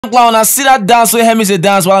Clown, I see that dance where Hermes a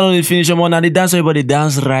dance while I don't finish them on and they dance everybody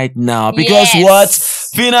dance right now. Because what?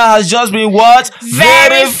 Fina has just been what?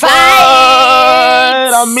 Verified!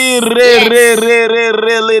 I mean,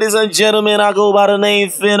 ladies and gentlemen, I go by the name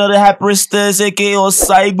Fina, the high priestess, aka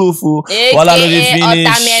Osaibufu. While I don't finish.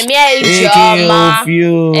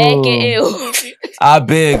 I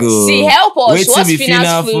beg you. See, help us. Wait What's be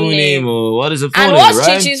Fina's full name? What is the full name? name? And what's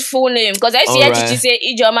right? Chichi's full name? Because I see Chichi say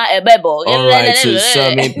Ijoma Ebebo. Alright, so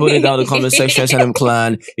I mean, put it down in the comment section, SNM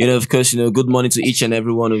clan. You know, of course, good morning to each and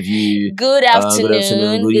every one of you. Good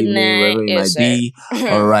afternoon, good evening, night, wherever you might be.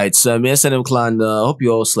 Alright, so SNM clan, hope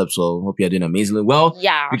you all slept well. Hope you're doing amazingly well.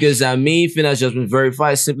 Yeah. Because Fina's just been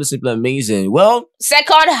verified. Simply amazing. Well,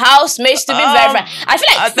 second housemates to be verified. I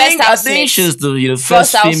feel like I think she's the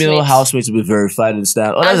first female housemate to be verified and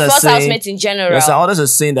stuff. And first housemate in general. Yes, others are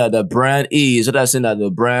saying that the brand is. Others are saying that the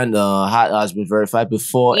brand has been verified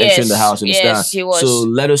before entering the house. Yes, he was. So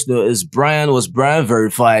let us know: was Brian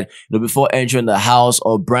verified before entering the house,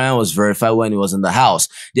 or Brian was verified when he was in the house?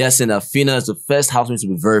 They are saying that Fina is the first housemate to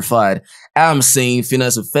be verified. I'm saying Fina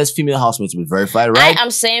is the first female housemate to be verified, right? I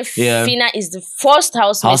am saying Fina is the first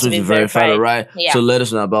housemate to be verified, right? Yeah. So let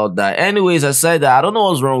us know about that. Anyways, I said that I don't know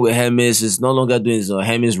what's wrong with Hermes. It's no longer doing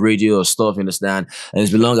Hermes radio or stuff, you understand? And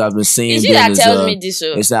it's been long I've been saying is it that tells me this?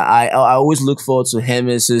 It's that I always look forward to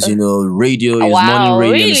Hermes's, radio, his morning radio,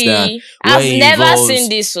 really? Understand? I've never seen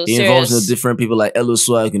this. He involves different people like Elo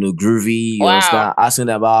Swag, Groovy, you understand? Asking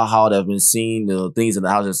about how they've been seeing things in the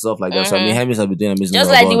house and stuff like that. So I mean, Hermes have been doing amazing. Just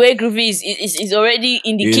like the way Groovy is already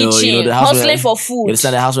in the kitchen, hustling for food. You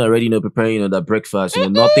understand? The house already, preparing, the breakfast.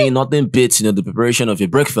 Nothing beats, the preparation of your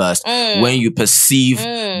breakfast when you perceive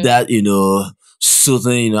that,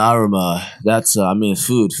 soothing aroma. That's I mean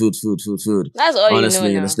food. That's all. Honestly,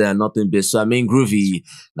 you understand? Nothing beats. So I mean Groovy.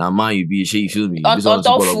 Now man, you be she feel me. On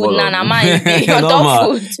top food, nah man, you be on top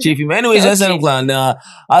food. She feel me. Anyways, that's SNM clan. Now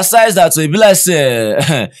aside that, so it be like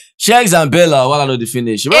say Sheggz and Bella. While I know the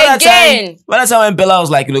finish. When that time when Bella was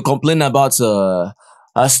like complaining about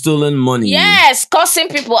stolen money. Yes, cursing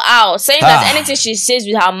people out, saying that anything she says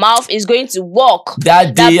with her mouth is going to work.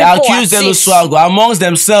 That they accused Elo Swag amongst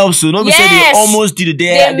themselves. So nobody said they almost did it.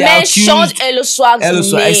 They mentioned Elo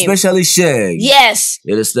Swag's name, especially Sheggz. Yes,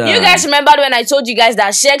 you understand? You guys remember when I told you guys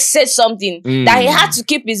that Sheggz said something that he had to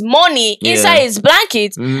keep his money inside his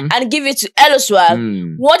blanket and give it to Elo Swag.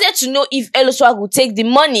 Wanted to know if Elo Swag would take the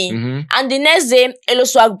money, and the next day Elo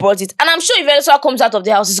Swag brought it. And I'm sure if Elo Swag comes out of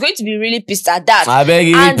the house, he's going to be really pissed at that. I beg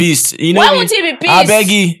you, be pissed. Why would he be pissed? I beg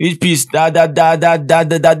you, be pissed.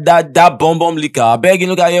 That bomb liquor. I beg you,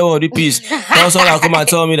 look at you, be pissed. Someone come and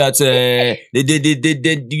tell me that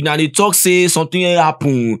they talk say something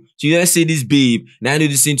happen. You just say this babe. Now you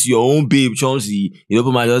listen to your own babe, Chomsy. You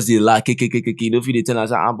know, just the like, you don't feel the tell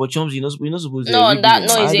us, but Chomsy, you're not supposed to. No,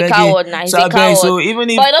 he's a coward. Now he's a coward. So even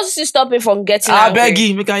if, but it doesn't stop him from getting. I beg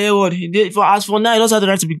you, make a hear what. As for now, he doesn't have the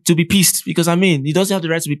right to be pissed, because I mean, he doesn't have the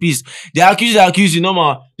right to be pissed. They accuse you, no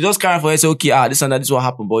more. You just carry for it, say okay, this and that, this is what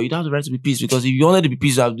happened, but you don't have the right to be pissed, because if you wanted to be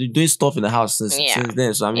pissed, I've been doing stuff in the house since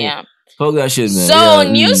then. So I mean. Fuck that shit, man. So,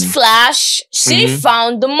 news flash, she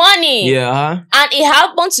found the money. Yeah, and it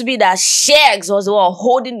happened to be that Sheggz was the one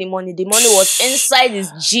holding the money. The money was inside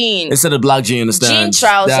his jeans. Inside the black jean, understand? Jean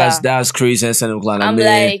trouser. That's crazy. I'm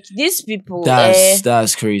like, these people.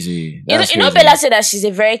 That's crazy. You know, Bella said that she's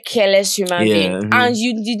a very careless human being. And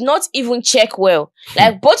you did not even check well.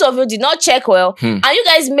 Like, both of you did not check well. And you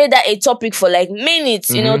guys made that a topic for like minutes,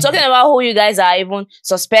 talking about who you guys are even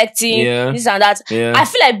suspecting, this and that. I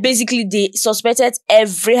feel like basically they suspected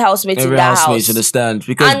every housemate in that house. Understand?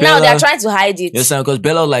 Because and Bella, now they're trying to hide it. Yes, because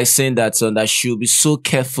Bella like saying that that she'll be so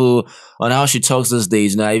careful on how she talks these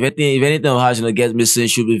days. Now, if anything of hers gets missing,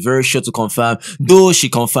 she'll be very sure to confirm. Though she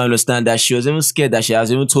confirmed, understand that she was even scared that she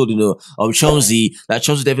has even told Chomsy that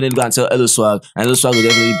Chomsy definitely go and tell Elo Swag, and Elo Swag will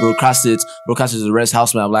definitely broadcast it to the rest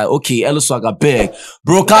housemate. I'm like, okay, Elo Swag, I beg,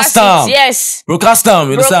 broadcast them. Yes, broadcast them.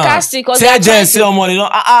 You understand? Broadcast it because they're trying to sell money. Yes,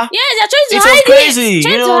 they're trying to hide it.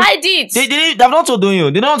 Trying to hide it. They've not told doing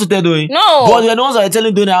you. They don't know what they're doing. No, but they're the ones that are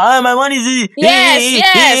telling doing that. My money is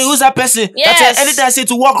yes. Who's that person? Yes. That's anything I say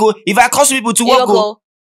to work. If I cost people to work.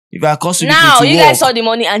 If I cost people to work. Now you guys saw the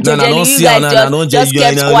money and you guys just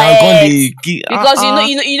kept quiet because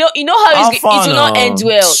you know how it will not end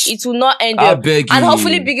well. It will not end well. And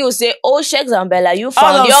hopefully Biggie will say, "Oh, Sheggz and Bella, you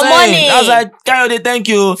found your money." I was like, Kayode, thank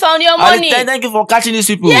you. Found your money. Thank you for catching these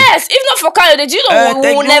people. Yes, if not for Kayode, you know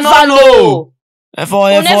we will never know.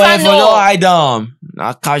 For your eye down.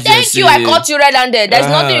 Thank you. I caught you red-handed. There's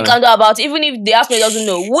nothing you can do about it. Even if the housemate doesn't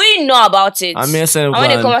know, we know about it. I mean, and when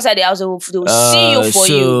they come outside the house, they will see you for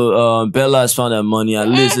you. So Bella has found that money. At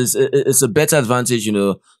least it's a better advantage,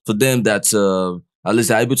 for them that at least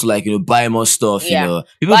they're able to buy more stuff. People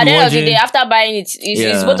but at the end of the day, after buying it,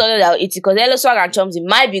 it's both of them that will eat it, because Hello Swag and Chomzy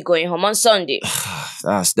might be going home on Sunday.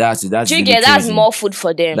 That's really crazy. That's more food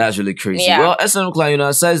for them. That's really crazy. Well, SNM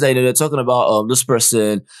Clan, says that they're talking about this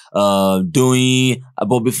person doing,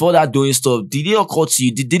 but before that doing stuff, did it occur to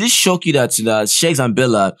you? Did it shock you that Sheggz and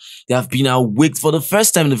Bella, they have been awake for the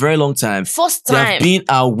first time in a very long time? First time. They have been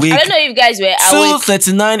awake. I don't know if you guys were awake.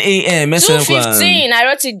 2:39 a.m. 2:15. I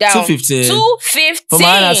wrote it down. 2:15. 2:15. For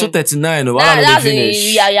mine, 2:39.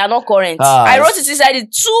 You're not current. I wrote it inside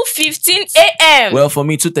it 2:15 a.m. Well, for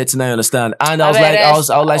me, 2:39, understand? And I was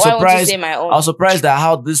surprised. I was surprised at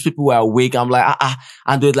how these people were awake. I'm like,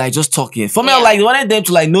 and they're just talking. For me, I wanted them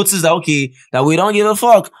to notice that that we don't give a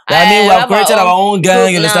fuck. That, we have created our own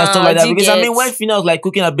gang, understand, stuff like that. Because when Fina's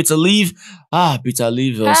cooking a bitter leaf, bitter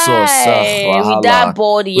leaf sauce. With that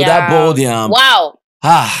body, wow.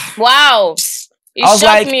 Wow. It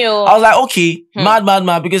shocked me. I was like, okay, mad,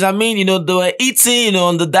 because they were eating,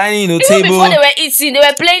 on the dining table. Before they were eating, they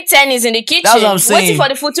were playing tennis in the kitchen. That's what I'm saying. Waiting for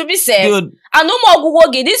the food to be served. Dude. And no more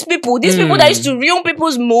Gugogi. These people that used to ruin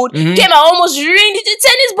people's mood came and almost ruined the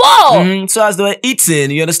tennis ball. So as they were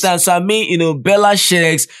eating, you understand? So Bella,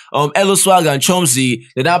 Sheggz, Hello Swag and Chomzy,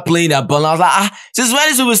 they're not playing that ball. I was like, since when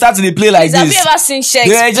these people started to play like this? Have you ever seen Sheggz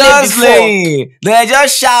They're just playing. They're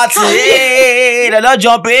just shouting. Hey, they're not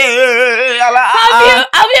jumping.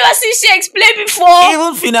 Have you ever seen Sheggz play before?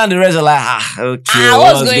 Even Fina and the rest are like, okay,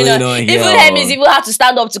 what's going on here? Even Hermes even had to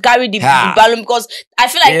stand up to carry the balloon, because I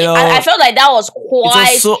feel like I felt like that was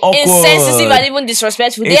quite insensitive and even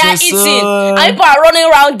disrespectful. They are eating and people are running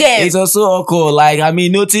around them. It's also awkward.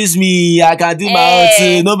 Notice me. I can do my own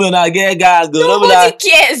thing. Nobody get gagged. Nobody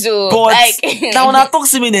cares. But now when I talk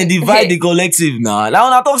to me, then divide the collective now. Now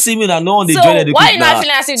when I talk to me, then no one they join the people. Why you not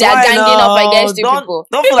feeling as if they are ganging up against you people?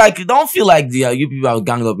 Don't feel like you people are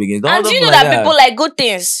ganged up against. And do you know that people like good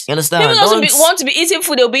things? You understand? People also want to be eating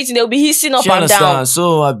food, they'll be eating, they'll be hissing up and down.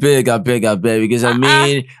 So I beg, because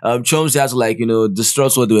Chomzy had to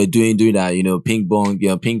distrust what they were doing that, ping pong,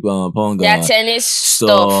 tennis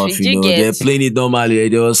stuff. They're playing it normally.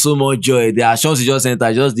 There was so much joy. Their Chomzy just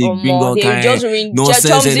entered, just the bring on kind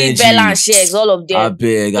nonsense energy. Bella and Sheggz, all of them. I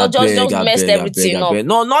beg, just messed everything up.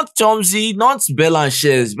 No, not Chomzy, not Bella and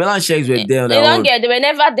Sheggz. Bella and Sheggz were there. They were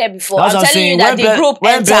never there before. I'm telling you that the group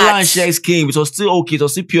when Bella and Sheggz came, it was still okay, it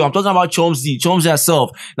was still pure. I'm talking about Chomzy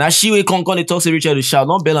herself. Now she will come they talk to Richard to shout,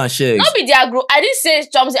 not Bella and Sheggz. Not be their group. I didn't say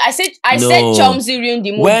Chomzy. I said Chomzy ruined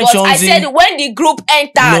the mood. I said when the group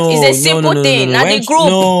entered, it's a simple thing. Now the group.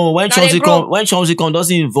 No, when Chomzy come,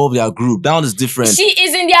 doesn't involve their group. That one is different. She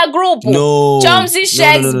is in their group. No. Chomzy,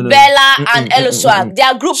 Sheggz, Bella, and Hello Swag.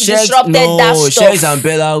 Their group disrupted that stuff. Sheggz and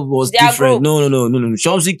Bella was different. No.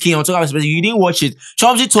 Chomzy came. I'm talking about you didn't watch it.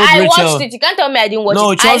 Chomzy told Rachel. I watched it. You can't tell me I didn't watch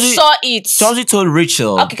it. I saw it. Chomzy told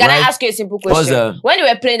Rachel. Okay, can I ask you a simple question? When they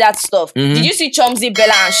were playing that stuff, did you see Chomzy,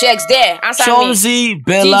 Bella, and Sheggz there? Answer me. Chomzy,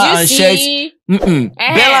 Bella, and Sheggz.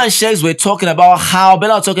 Bella and Sheggz were talking about how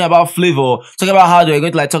Bella was talking about Flavor, talking about how they were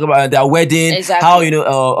going to talk about their wedding. Exactly.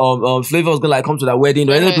 How Flavor was going to come to their wedding.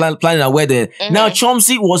 They were planning a wedding. Now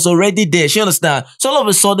Chomzy was already there. She understand. So all of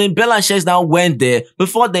a sudden, Bella and Sheggz now went there.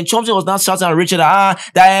 Before then, Chomzy was now shouting at Richard.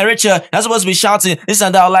 Richard, that's supposed to be shouting this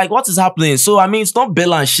and that. Like, what is happening? So I mean, it's not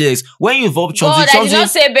Bella and Sheggz. When you involve Chomzy, I did not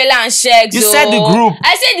say Bella and Sheggz. You said the group.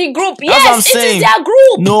 I said the group. Yes, it is their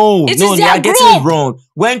group. No, you're getting it wrong.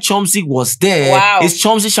 When Chomzy was there, it's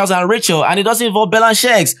Chomzy shouting at Rachel, and it doesn't involve Bella and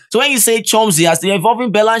Sheggz. So when you say Chomzy, as they're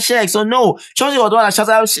involving Bella and Sheggz, so no, Chomzy was the one that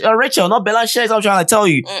shouted at Rachel, not Bella and Sheggz. I'm trying to tell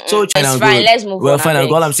you. So it's fine. Let's move on. Well, fine.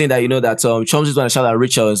 All I'm saying that that Chomzy's the one that shouted at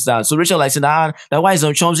Rachel and that. So Rachel saying that why is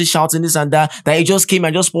Chomzy shouting this and that? That he just came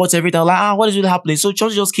and just spoiled everything. I'm like what is really happening? So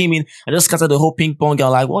Chomzy just came in and just scattered the whole ping pong.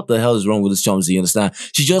 I'm like, what the hell is wrong with this Chomzy? You understand?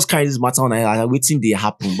 She just carried this matter on her. Like, waiting they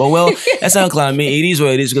happen. But well, that's not I mean, it is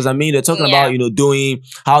what it is, because I mean they're talking about doing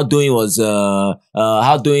how doing was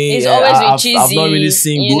how doing it's always with Cheesy, I've not really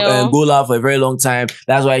seen Bola for a very long time.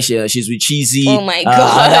 That's why she's with Cheesy. Oh my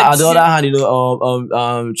god. On the other hand,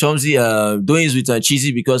 Chomzy doing is with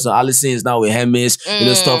Cheesy because Allison is now with Hermes,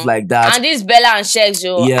 stuff like that. And this Bella and Sheggz,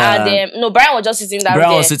 and Brian was just sitting down.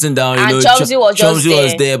 Brian was sitting down, and Chomzy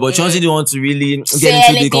was there, but Chomzy didn't want to really get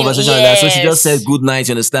into the conversation like that, so she just said good night,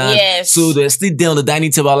 you understand? Yes. So they're still there on the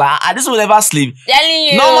dining table like, this will never sleep. Telling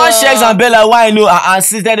you. No more Sheggz and Bella, why I know and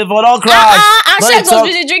sister for don't cry. And Sheggz was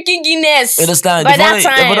busy drinking Guinness. Understand? By that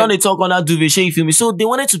time. But don't they talk on that duvet, you feel me? So they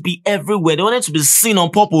wanted to be everywhere. They wanted to be seen on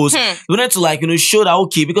purpose. They wanted to like, show that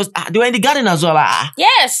okay, because they were in the garden as well. Like,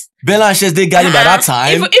 yes. Bella and Sheggz, they garden by that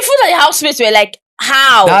time. If you like housemates were like,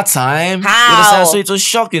 how? That time. How? So it was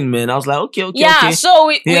shocking, man. I was like, okay. Yeah, so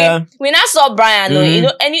we now saw Brian,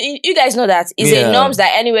 and you guys know that it's a norms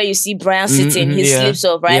that anywhere you see Brian sitting, he sleeps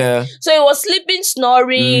off, right? Yeah. So he was sleeping,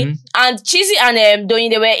 snoring, and Cheesy and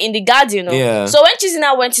Doyin, they were in the garden, Yeah. So when Cheesy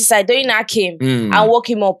now went inside, Doyin now came and woke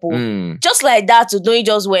him up. Just like that, Doyin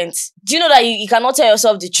just went. Do you know that you cannot tell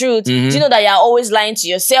yourself the truth? Do you know that you're always lying to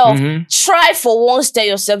yourself? Try for once tell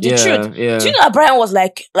yourself the truth. Do you know that Brian was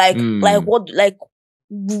like what,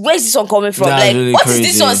 where's this one coming from? That's like, really what crazy. is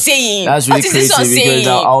this one saying? That's really what is crazy this one saying?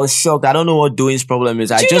 Because I was shocked. I don't know what Doyin's problem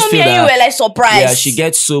is. I just feel that you were like surprised. Yeah, she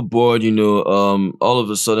gets so bored, all of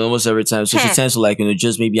a sudden, almost every time. So she tends to like,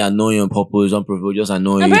 just maybe annoy on purpose, unprovoked, just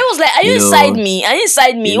annoy. And Brian was like, "Are you inside me? Are you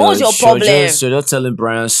inside me? What was your problem?" She's just telling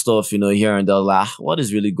Brian stuff, here and there. Like, what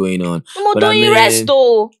is really going on? But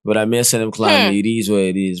I may send him climb. It is what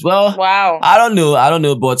it is. Well, wow. I don't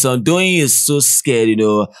know. But Doyin is so scared.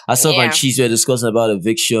 I saw when Cheesy were discussing about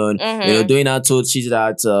eviction. Doyin now told Cheesy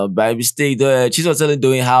that by mistake, Cheesy was telling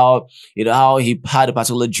Doyin how he had a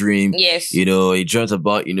particular dream. Yes. He dreamt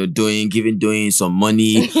about giving Doyin some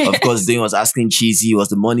money. Of course, Doyin was asking Cheesy, was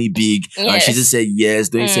the money big? Yes. And Cheesy said yes.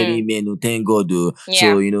 Doyin said, "Amen, no, thank God, though." Yeah.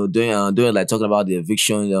 So Doyin like talking about the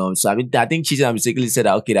eviction. So I think Cheesy mistakenly said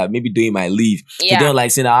that that maybe Doyin might leave. Yeah. So Doyin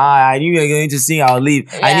like saying, I knew you were going to sing, I'll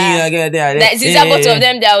leave. Yeah. I knew you were going to It's either both of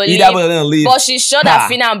them that will leave. But she's sure that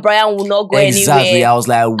Fina and Brian will not go exactly. anywhere. I was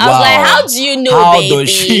like, wow. I was like, how do you know, how baby? Does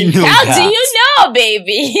she know how that? do you know,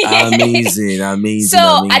 baby? Amazing. So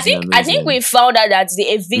I think we found out that the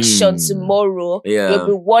eviction tomorrow will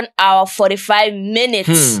be 1 hour 45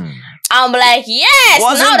 minutes. I'm like, yes.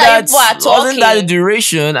 Now that people are talking, wasn't that the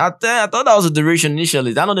duration? I thought that was the duration initially.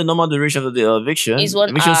 Is that not the normal duration of the eviction? It's 1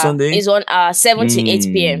 eviction hour. Sunday. It's 1 hour, 7 to 8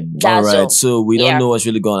 p.m. That's all right. all. So we don't know what's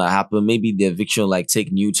really gonna happen. Maybe the eviction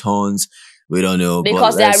take new turns. We don't know.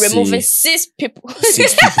 Because they are removing 6 people.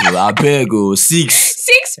 6 people. I beg you. 6.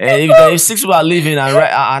 6 people. If 6 people are leaving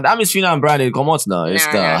and that means Fina and Brian, they come out now.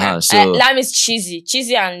 So that means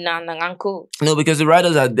Cheesy and Uncle. No, because the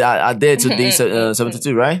riders are there today,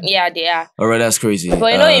 72, right? Yeah, they are. Alright, that's crazy.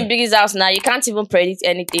 But in Biggie's house now, you can't even predict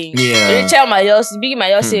anything. Yeah. Biggie might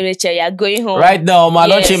just say, Rachel, you're going home. Right now,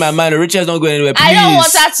 don't change my mind. Rachel's not going anywhere. Please. I don't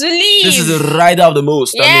want her to leave. This is the rider of the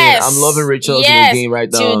most. Yes. I'm loving Rachel's game right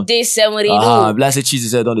now. Today, 70. Blessed Cheesy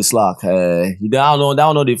said on the slack. You don't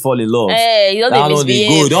know they fall in love. Hey, you don't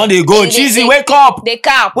misbehave. Don't they go? Cheesy, wake up. They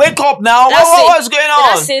cap. Wake up now. What's going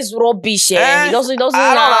on? That says rubbish. He doesn't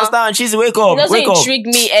I don't understand. Cheesy, wake up. It doesn't intrigue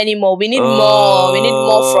me anymore. We need more. We need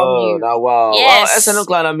more from you. Wow. Yes. Well, SNL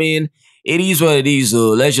Clan, it is what it is,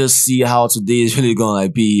 though. Let's just see how today is really gonna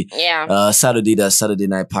be. Yeah. Saturday, that Saturday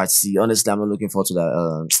night party. Honestly, I'm not looking forward to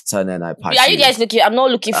that Saturday night party. Are you guys looking? I'm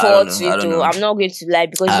not looking forward to it, though. I'm not going to lie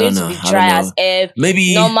because it's going to be dry as F.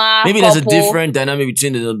 Maybe normal there's a different dynamic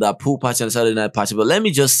between the pool party and the Saturday night party. But let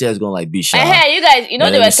me just say it's gonna be shy. Hey, you guys,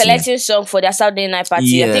 they were selecting songs for their Saturday night party.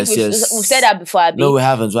 Yes, I think we've said that before. Abi. No, we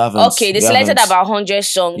haven't. Okay, they selected about 100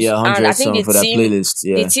 songs. Yeah, 100 and I think songs for their playlist.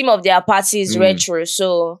 Yeah. The theme of their party is retro.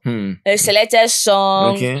 So they selected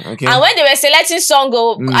songs. Okay. And when they were selecting song,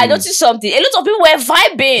 I noticed something. A lot of people were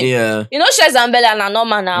vibing. Yeah. Sheggz and Bella and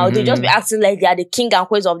Norma now, they just be acting like they are the king and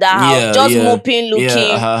queens of that house. Just moping,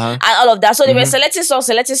 looking, and all of that. So they were selecting songs.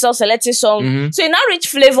 So it now reached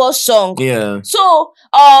Flavor's song. Yeah. So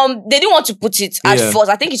they didn't want to put it at first.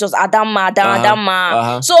 I think it was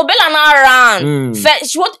Adama. So Bella now ran.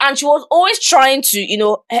 She was always trying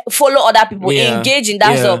to, follow other people, engage in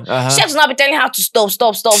that stuff. Sheggz now be telling her to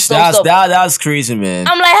stop. That's crazy, man.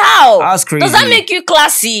 I'm like, how? That's crazy. Does that make you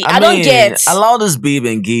classy? I don't get. Allow this babe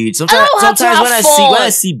engage. Sometimes when I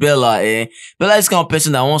see Bella, Bella is the kind of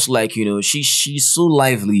person that wants to she's so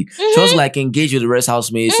lively. She wants to engage with the rest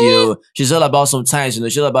housemates. She's all about sometimes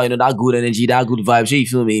she's all about that good energy, that good vibe. You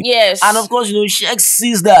feel me? Yes. And of course Sheggz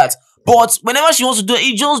sees that. But whenever she wants to do it,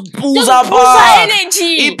 it just pulls her back.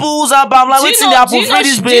 Energy. It pulls her back. I'm like, what's in there? Do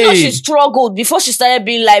you know she struggled before she started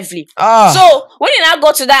being lively? So when you now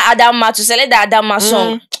go to that Adama to select the Adama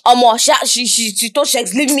song, she told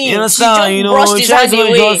Sheggz, leave me. You understand? She just brushed his hand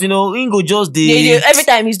away. Ingo just every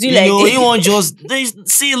time he's doing he won't just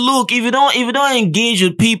see. Look, if you don't engage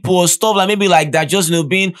with people or stuff maybe like that, just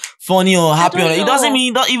being funny or happy, it doesn't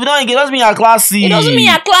mean if you don't engage, it doesn't mean you're classy. It doesn't mean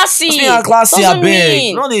you're classy. It doesn't mean you're classy. I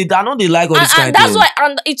beg. I know they like all this kind of thing. That's why,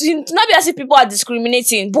 and it's not be as if people are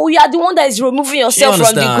discriminating, but you are the one that is removing yourself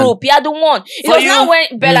from the group. You are the one. It was now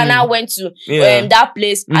when Bella now went to that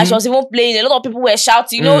place, and she was even playing. A lot of people were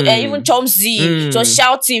shouting. You know, even Chomzy, it was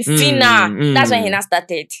shouting. Fina. That's when he now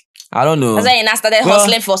started. I don't know. That's when he now started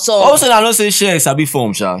hustling for some. Also, I don't say Sheggz sabi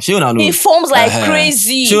form, sha. She don't know. He forms like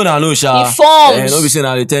crazy. She don't know, sha. He forms. Don't be saying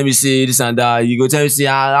they tell me say this and that. You go tell me say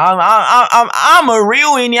I'm a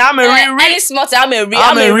real in here. I'm a real. Any smart, I'm a real.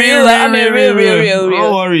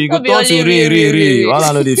 Don't worry, you go talk to real. All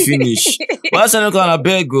I know they finish. Well, that's another kind of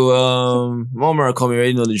beg go. Mama coming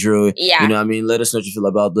ready on the drill. Yeah. You know what I mean? Let us know what you feel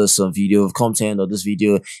about this video of content or this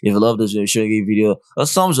video. If you love this video, share the video a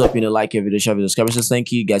thumbs up, like your video, share video, subscribe. So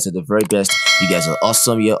thank you guys are the very best. You guys are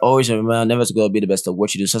awesome. You're always remember never to go be the best at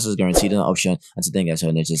what you do. Success is guaranteed an option. And so thank you guys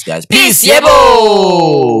for watching, guys. Peace,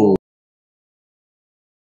 yebo.